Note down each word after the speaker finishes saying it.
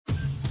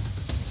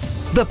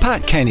The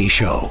Pat Kenny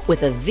Show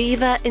with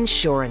Aviva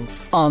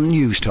Insurance on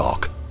News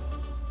Talk.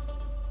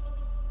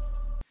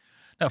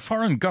 Now,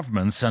 foreign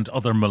governments and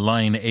other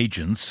malign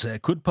agents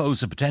could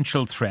pose a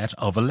potential threat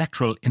of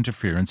electoral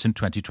interference in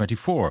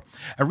 2024.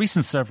 A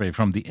recent survey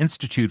from the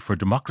Institute for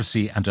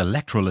Democracy and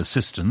Electoral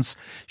Assistance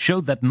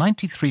showed that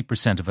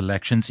 93% of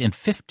elections in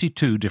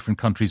 52 different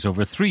countries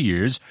over 3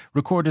 years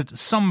recorded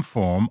some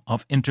form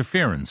of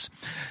interference.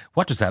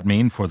 What does that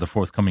mean for the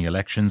forthcoming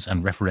elections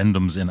and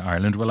referendums in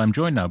Ireland? Well, I'm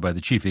joined now by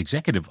the Chief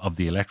Executive of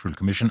the Electoral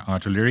Commission,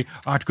 Art O'Leary.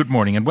 Art, good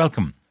morning and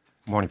welcome.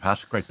 Morning,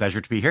 Pat. Great pleasure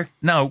to be here.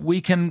 Now,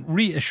 we can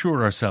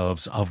reassure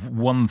ourselves of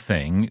one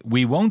thing.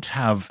 We won't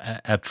have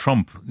a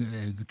Trump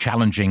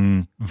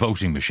challenging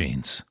voting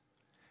machines.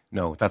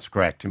 No, that's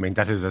correct. I mean,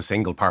 that is a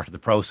single part of the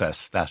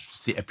process that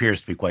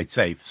appears to be quite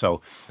safe.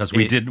 So, because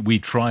we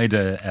tried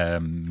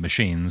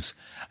machines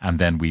and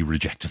then we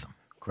rejected them.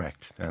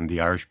 Correct. And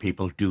the Irish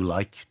people do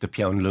like the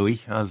Pion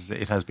Louis, as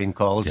it has been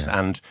called,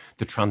 and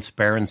the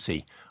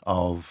transparency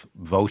of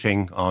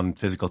voting on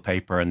physical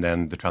paper and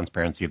then the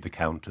transparency of the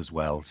count as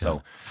well. Yeah.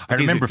 So I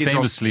remember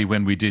famously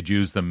when we did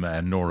use them,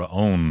 Nora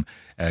Owen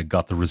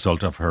got the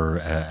result of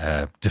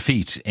her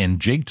defeat in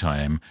jig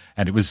time,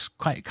 and it was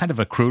kind of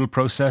a cruel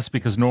process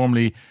because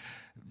normally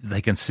they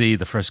can see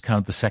the first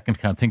count, the second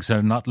count, things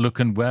are not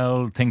looking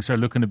well, things are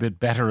looking a bit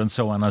better and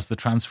so on as the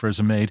transfers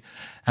are made.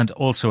 And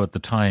also at the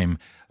time,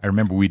 I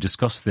remember we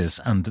discussed this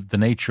and the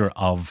nature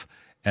of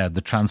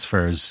the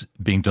transfers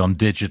being done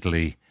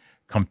digitally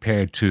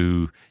compared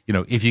to,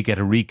 if you get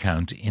a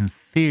recount, in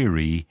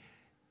theory,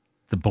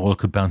 the ball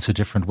could bounce a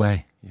different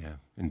way. Yeah,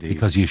 indeed.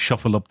 Because you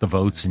shuffle up the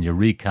votes and you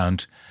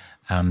recount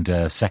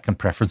and second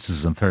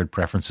preferences and third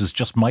preferences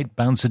just might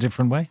bounce a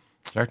different way.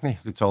 Certainly,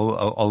 it's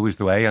always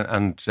the way,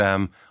 and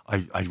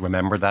I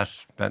remember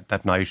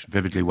that night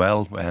vividly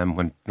well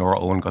when Nora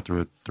Owen got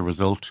the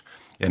result.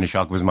 In a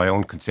shock, it was my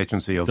own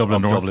constituency of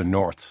Dublin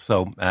North.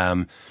 So,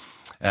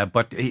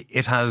 but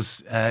it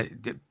has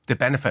the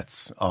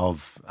benefits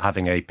of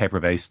having a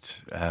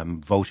paper-based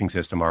voting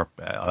system, or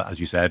as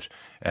you said,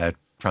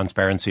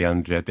 transparency,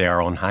 and they are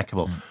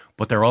unhackable.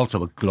 But they're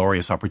also a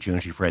glorious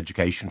opportunity for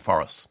education for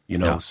us.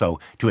 So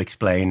to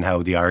explain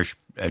how the Irish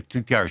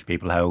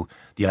people how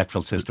the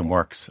electoral system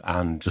works,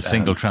 and the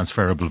single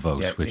transferable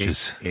vote, which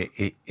is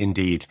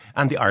indeed,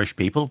 and the Irish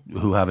people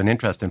who have an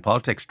interest in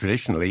politics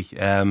traditionally,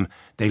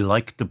 they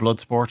like the blood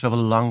sport of a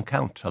long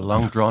count, a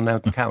long drawn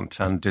out count,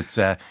 and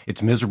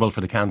it's miserable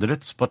for the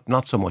candidates, but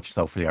not so much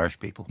so for the Irish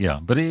people. Yeah,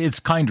 but it's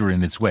kinder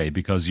in its way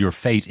because your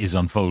fate is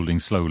unfolding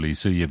slowly,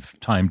 so you have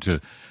time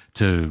to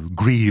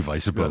grieve, I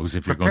suppose,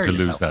 if you're going to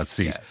lose that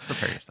seat. Yeah,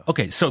 prepare yourself.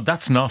 Okay, so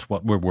that's not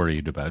what we're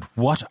worried about.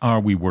 What are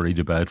we worried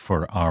about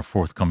for our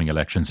forthcoming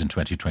elections in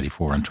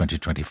 2024 and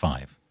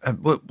 2025?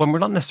 Well, we're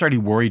not necessarily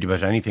worried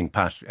about anything,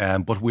 Pat,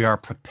 but we are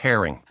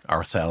preparing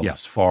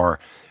ourselves for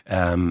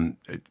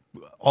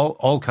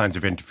all kinds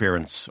of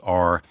interference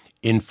or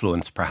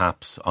influence,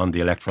 perhaps, on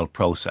the electoral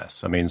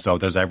process. I mean, so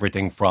there's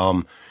everything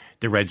from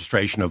the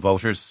registration of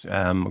voters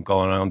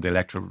going on the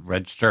electoral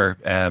register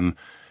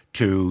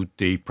to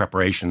the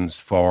preparations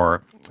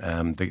for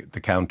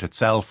the count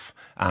itself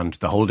and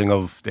the holding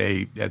of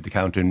the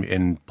count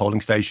in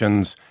polling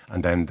stations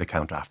and then the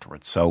count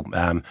afterwards. So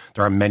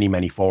there are many,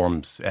 many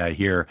forums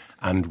here,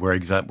 and we're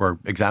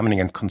examining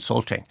and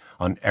consulting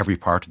on every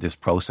part of this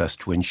process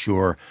to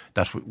ensure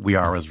that we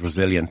are as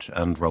resilient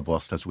and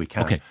robust as we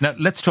can. Okay, now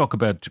let's talk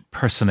about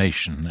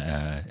personation.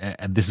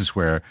 This is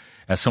where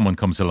someone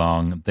comes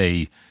along,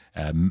 they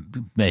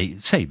may,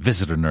 say,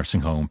 visit a nursing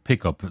home,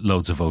 pick up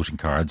loads of voting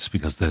cards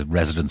because the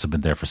residents have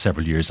been there for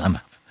several years and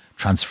have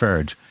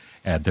transferred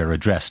their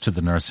address to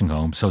the nursing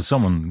home. So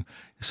some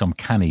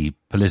canny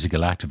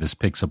political activist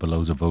picks up a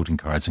load of voting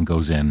cards and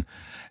goes in,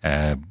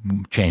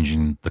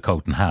 changing the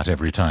coat and hat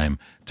every time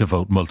to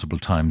vote multiple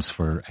times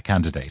for a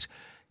candidate.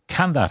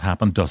 Can that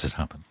happen? Does it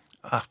happen?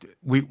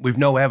 We've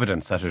no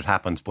evidence that it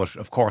happens, but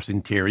of course,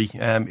 in theory,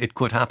 it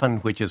could happen,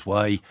 which is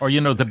why... Or,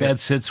 the bed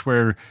sits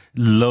where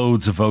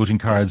loads of voting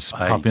cards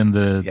pop in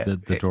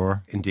the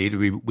door. Indeed,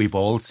 we've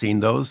all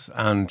seen those,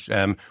 and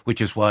which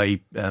is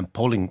why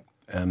polling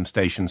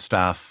station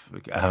staff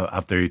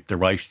have the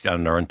right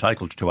and are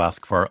entitled to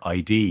ask for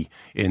ID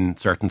in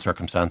certain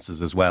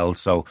circumstances as well.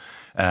 So,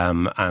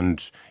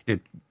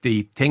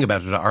 the thing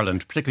about it,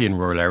 Ireland, particularly in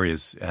rural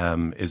areas,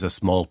 is a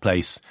small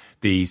place.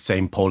 The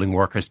same polling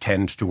workers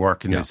tend to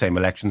work in the same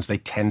elections. They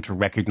tend to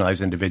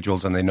recognise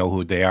individuals and they know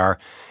who they are.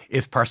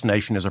 If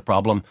personation is a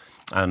problem,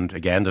 and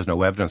again, there's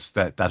no evidence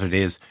that it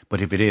is,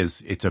 but if it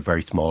is, it's a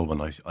very small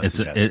one, I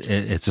suggest.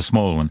 It's a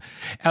small one.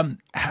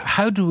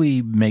 How do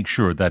we make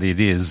sure that it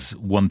is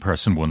one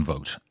person, one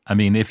vote? I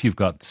mean, if you've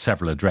got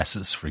several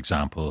addresses, for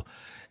example,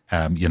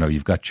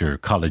 you've got your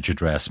college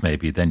address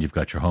maybe, then you've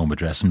got your home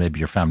address, and maybe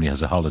your family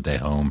has a holiday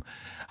home,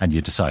 and you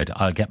decide,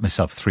 I'll get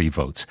myself 3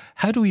 votes.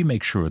 How do we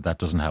make sure that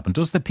doesn't happen?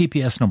 Does the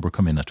PPS number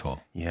come in at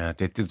all? Yeah,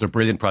 there's a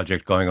brilliant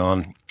project going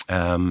on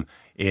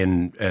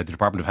in the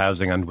Department of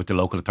Housing and with the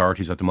local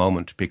authorities at the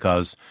moment,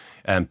 because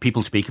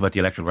people speak about the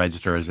electoral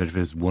register as if it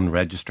is one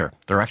register.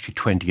 There are actually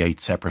 28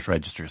 separate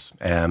registers.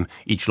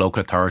 Each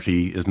local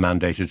authority is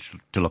mandated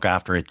to look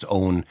after its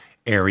own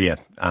area,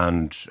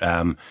 and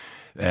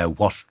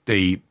what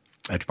the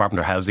Department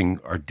of Housing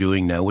are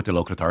doing now with the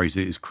local authorities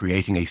is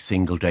creating a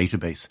single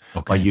database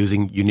by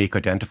using unique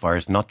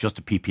identifiers, not just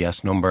a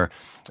PPS number,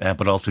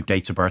 but also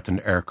dates of birth and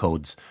air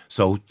codes.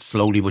 So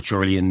slowly but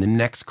surely in the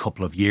next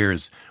couple of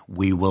years,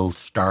 we will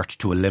start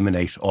to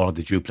eliminate all of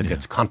the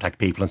duplicates, contact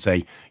people and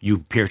say, you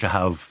appear to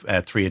have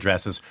 3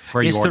 addresses.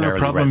 Where Is you there a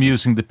problem resident.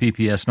 using the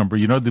PPS number?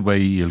 You know the way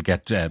you'll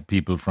get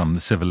people from the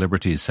civil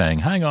liberties saying,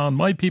 hang on,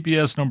 my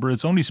PPS number,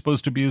 it's only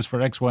supposed to be used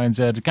for X, Y and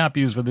Z. It can't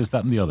be used for this,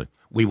 that and the other.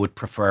 We would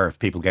prefer if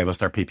people gave us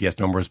their PPS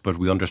numbers, but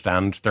we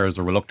understand there's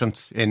a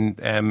reluctance in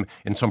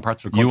some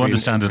parts of the country. You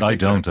understand it, I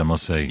don't, I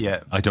must say.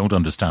 Yeah. I don't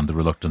understand the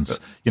reluctance.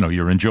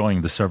 You're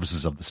enjoying the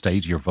services of the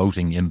state, you're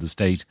voting in the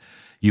state,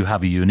 you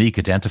have a unique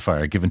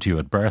identifier given to you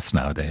at birth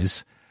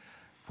nowadays.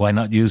 Why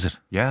not use it?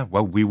 Yeah,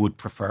 well, we would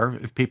prefer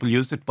if people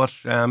used it, but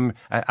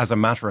as a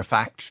matter of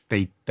fact,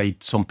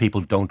 some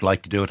people don't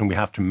like to do it, and we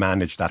have to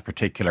manage that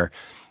particular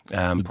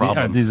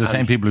problem. These are the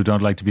same people who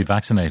don't like to be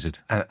vaccinated.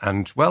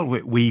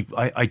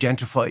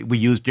 We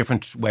use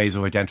different ways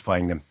of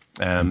identifying them.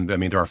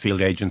 There are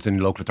field agents in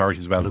local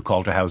authorities as well who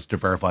call to house to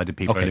verify that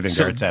people are living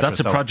there, etc.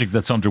 That's a project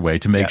that's underway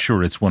to make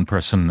sure it's one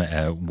person,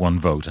 one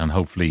vote, and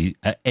hopefully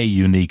a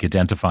unique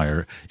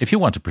identifier. If you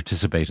want to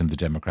participate in the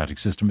democratic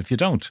system, if you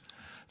don't,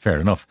 fair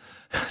enough.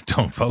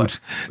 Don't vote.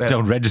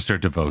 Don't register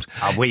to vote.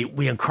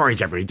 We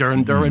encourage everybody.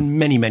 There are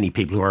many, many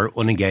people who are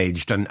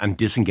unengaged and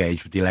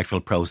disengaged with the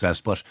electoral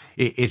process, but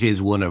it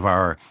is one of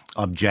our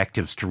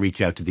objectives to reach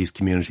out to these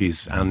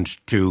communities and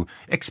to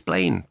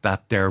explain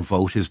that their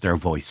vote is their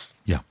voice.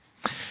 Yeah.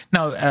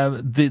 Now,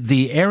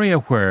 the area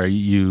where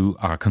you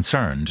are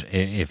concerned,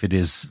 if it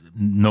is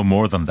no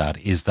more than that,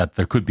 is that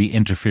there could be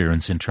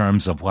interference in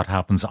terms of what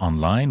happens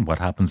online, what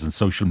happens in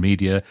social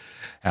media.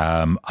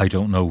 I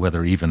don't know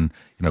whether even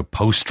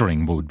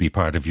postering would be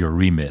part of your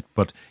remit,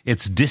 but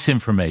it's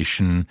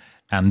disinformation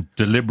and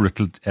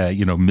deliberate,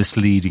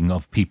 misleading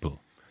of people.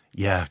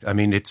 Yeah,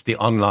 it's the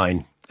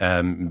online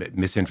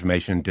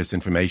misinformation and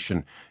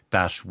disinformation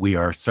that we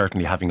are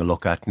certainly having a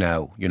look at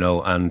now,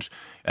 and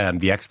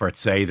the experts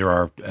say there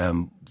are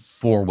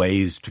 4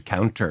 ways to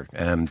counter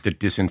the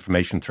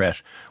disinformation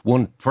threat.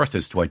 First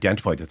is to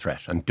identify the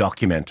threat and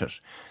document it.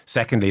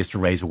 Secondly is to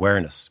raise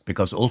awareness,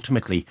 because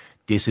ultimately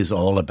this is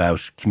all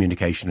about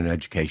communication and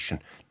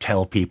education.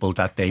 Tell people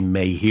that they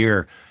may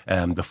hear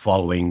the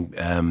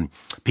following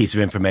piece of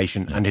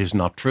information and it is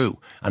not true.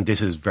 And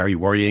this is very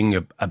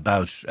worrying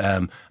about,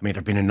 there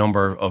have been a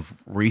number of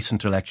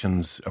recent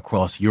elections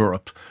across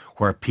Europe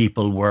where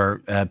people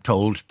were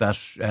told that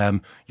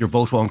your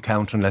vote won't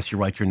count unless you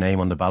write your name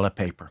on the ballot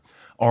paper.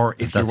 Or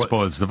if that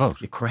spoils the vote.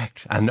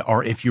 Correct.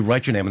 Or if you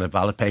write your name on the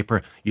ballot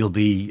paper, you'll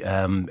be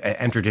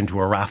entered into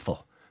a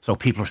raffle. So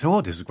people are saying,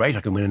 oh, this is great,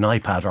 I can win an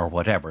iPad or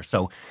whatever.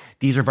 So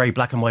these are very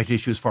black and white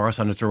issues for us,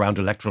 and it's around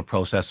electoral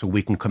process, so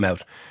we can come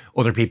out.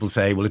 Other people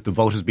say, well, if the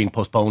vote has been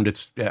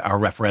postponed, our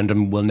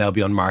referendum will now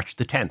be on March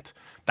the 10th.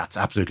 That's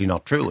absolutely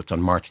not true. It's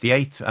on March the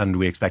 8th, and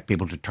we expect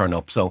people to turn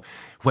up. So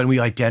when we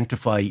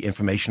identify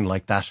information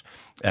like that,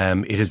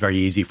 it is very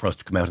easy for us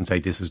to come out and say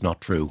this is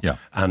not true. Yeah.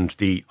 And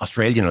the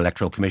Australian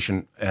Electoral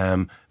Commission,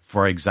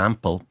 for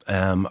example,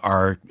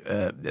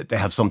 they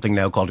have something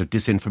now called a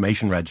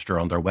disinformation register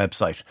on their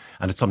website,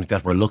 and it's something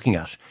that we're looking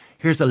at.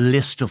 Here's a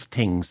list of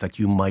things that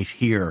you might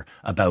hear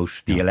about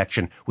the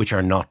election which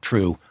are not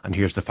true, and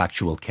here's the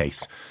factual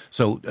case.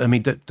 So,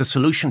 the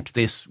solution to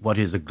this, what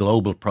is a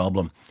global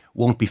problem,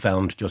 won't be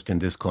found just in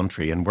this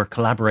country, and we're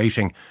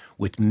collaborating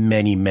with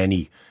many,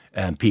 many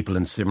people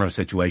in similar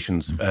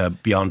situations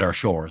beyond our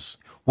shores.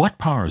 What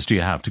powers do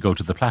you have to go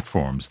to the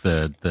platforms,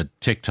 the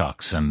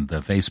TikToks and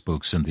the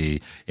Facebooks and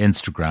the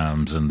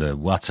Instagrams and the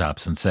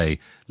WhatsApps and say,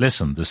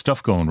 listen, there's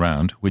stuff going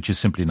around which is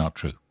simply not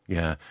true?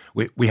 Yeah,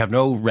 we have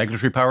no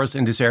regulatory powers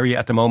in this area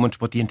at the moment,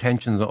 but the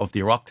intentions of the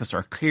Oireachtas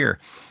are clear.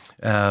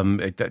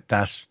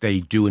 That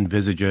they do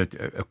envisage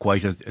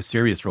quite a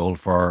serious role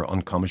for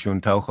An Comisiún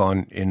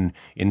Tóchán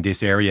in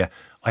this area.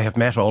 I have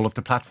met all of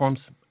the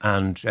platforms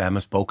and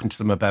have spoken to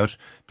them about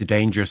the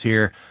dangers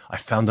here. I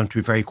found them to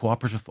be very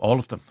cooperative, all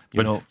of them.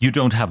 You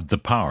don't have the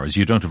powers,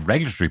 you don't have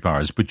regulatory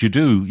powers, but you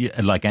do,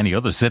 like any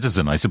other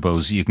citizen, I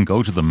suppose, you can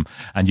go to them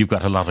and you've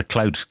got a lot of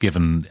clout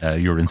given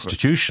your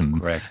institution.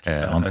 Correct.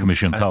 On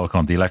Commission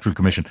Tóchán, the Electoral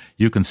Commission.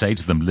 You can say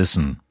to them,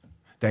 listen.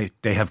 They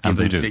have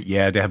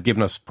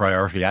given us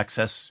priority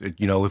access.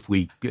 If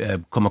we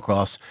come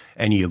across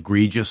any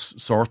egregious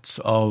sorts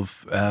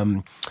of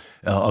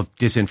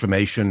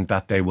disinformation,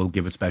 that they will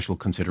give it special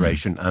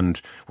consideration, and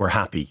we're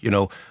happy.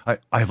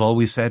 I've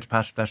always said,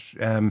 Pat,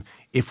 that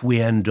if we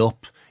end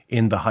up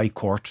in the High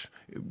Court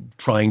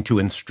trying to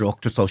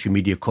instruct a social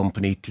media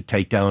company to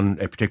take down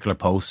a particular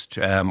post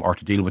or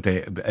to deal with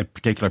a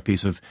particular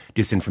piece of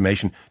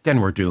disinformation, then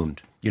we're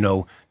doomed.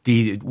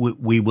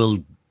 We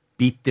will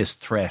beat this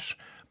threat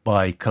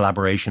by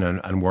collaboration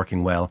and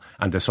working well.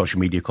 And the social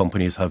media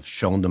companies have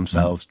shown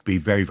themselves to be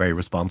very, very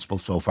responsible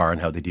so far in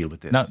how they deal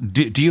with this. Now,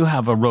 do you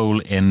have a role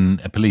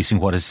in policing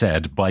what is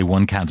said by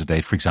one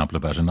candidate, for example,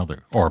 about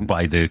another, or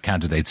by the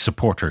candidate's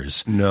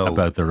supporters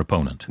about their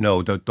opponent?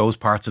 No, those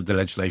parts of the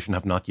legislation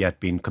have not yet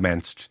been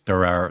commenced.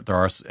 There are.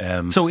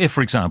 So if,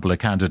 for example, a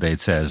candidate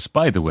says,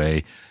 by the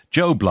way,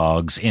 Joe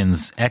Bloggs in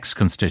X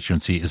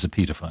constituency is a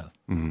paedophile.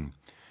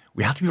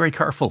 We have to be very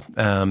careful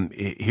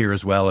here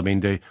as well. I mean,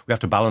 we have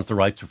to balance the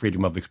rights of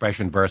freedom of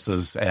expression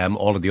versus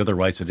all of the other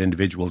rights that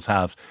individuals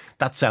have.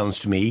 That sounds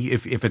to me,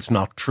 if it's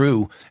not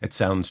true, it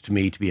sounds to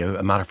me to be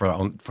a matter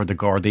for the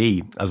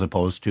Gardaí as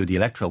opposed to the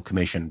Electoral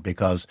Commission,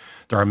 because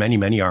there are many,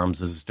 many arms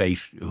of the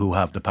state who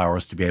have the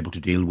powers to be able to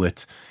deal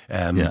with.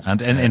 And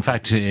in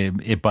fact,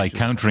 by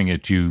countering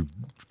it, you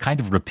kind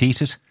of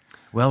repeat it.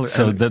 Well,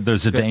 so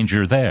there's a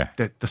danger there.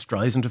 The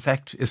Streisand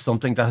effect is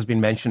something that has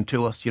been mentioned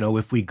to us. You know,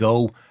 if we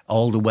go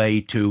all the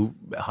way to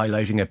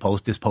highlighting a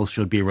post, this post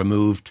should be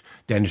removed,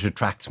 then it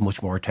attracts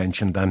much more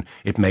attention than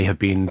it may have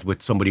been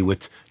with somebody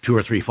with 2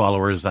 or 3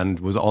 followers and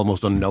was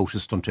almost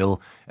unnoticed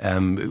until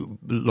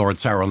Lord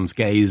Sauron's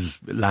gaze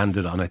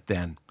landed on it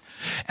then.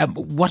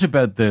 What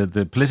about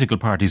the political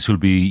parties who'll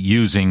be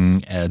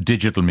using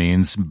digital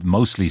means,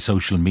 mostly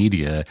social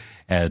media,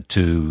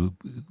 to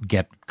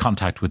get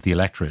contact with the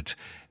electorate?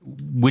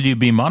 Will you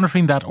be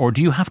monitoring that, or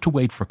do you have to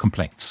wait for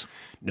complaints?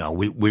 No,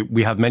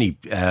 we have many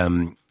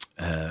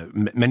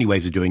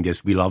ways of doing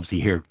this. We'll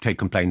obviously take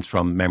complaints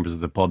from members of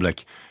the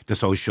public. The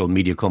social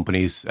media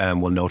companies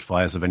will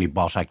notify us of any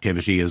bot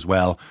activity as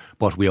well.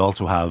 But we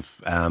also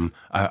have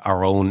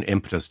our own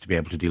impetus to be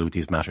able to deal with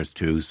these matters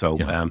too. So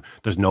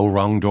there's no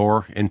wrong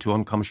door into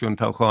An Comisiún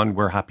Toghcháin.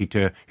 We're happy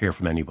to hear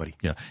from anybody.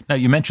 Yeah. Now,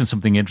 you mentioned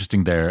something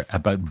interesting there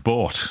about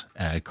bot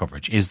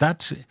coverage. Is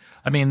that,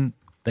 I mean,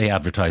 they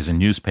advertise in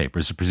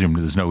newspapers, so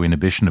presumably there's no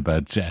inhibition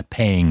about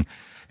paying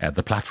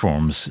the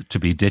platforms to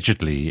be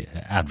digitally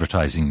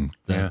advertising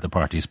the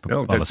party's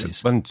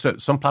policies.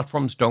 Some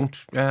platforms don't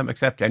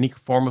accept any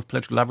form of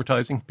political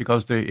advertising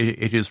because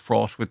it is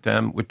fraught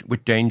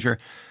with danger,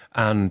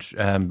 and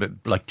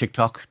like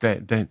TikTok,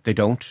 they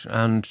don't.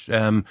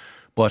 And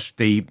but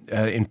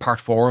in Part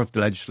 4 of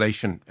the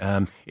legislation,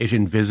 it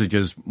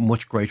envisages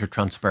much greater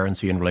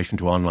transparency in relation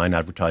to online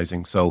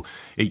advertising. So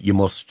you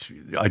must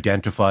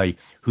identify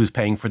who's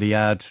paying for the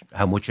ad,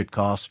 how much it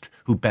cost,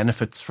 who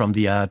benefits from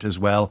the ad as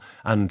well.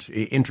 And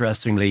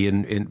interestingly,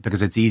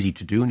 because it's easy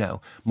to do now,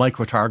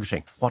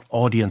 micro-targeting. What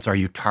audience are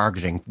you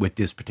targeting with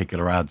this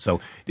particular ad? So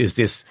is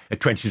this a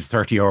 20 to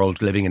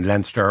 30-year-old living in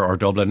Leinster or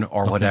Dublin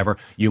or whatever?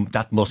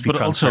 That must be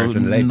transparent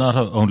and labelled. But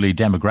also not only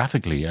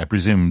demographically, I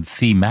presume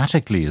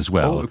thematically as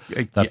well.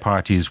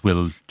 Parties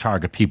will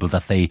target people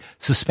that they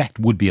suspect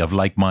would be of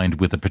like mind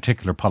with a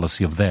particular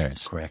policy of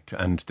theirs. Correct.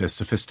 And the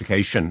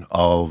sophistication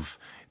of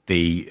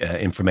the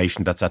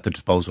information that's at the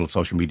disposal of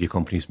social media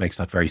companies makes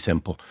that very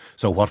simple.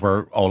 So what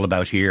we're all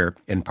about here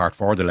in Part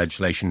 4 of the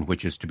legislation,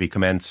 which is to be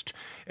commenced,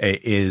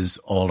 is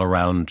all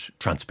around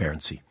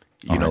transparency.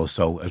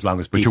 So as long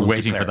as people... But you're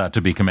waiting for that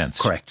to be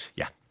commenced? Correct,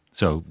 yeah.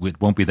 So it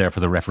won't be there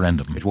for the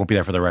referendum? It won't be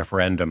there for the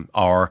referendum,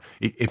 or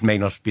it may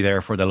not be there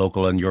for the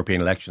local and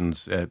European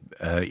elections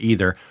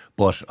either,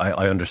 but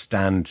I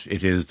understand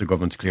it is the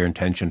government's clear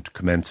intention to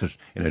commence it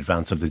in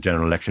advance of the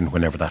general election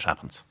whenever that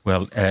happens.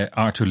 Well,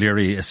 Art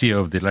O'Leary,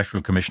 CEO of the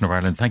Electoral Commission of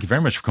Ireland, thank you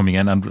very much for coming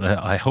in, and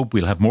I hope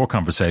we'll have more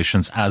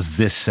conversations as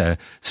this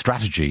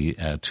strategy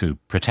to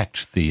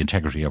protect the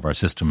integrity of our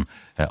system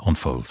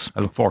unfolds.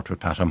 I look forward to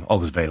it, Pat. I'm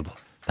always available.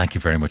 Thank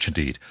you very much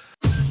indeed.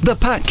 The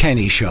Pat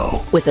Kenny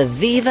Show with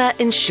Aviva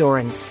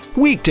Insurance.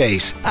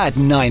 Weekdays at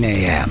 9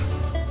 a.m.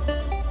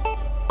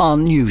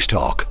 on News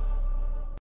Talk.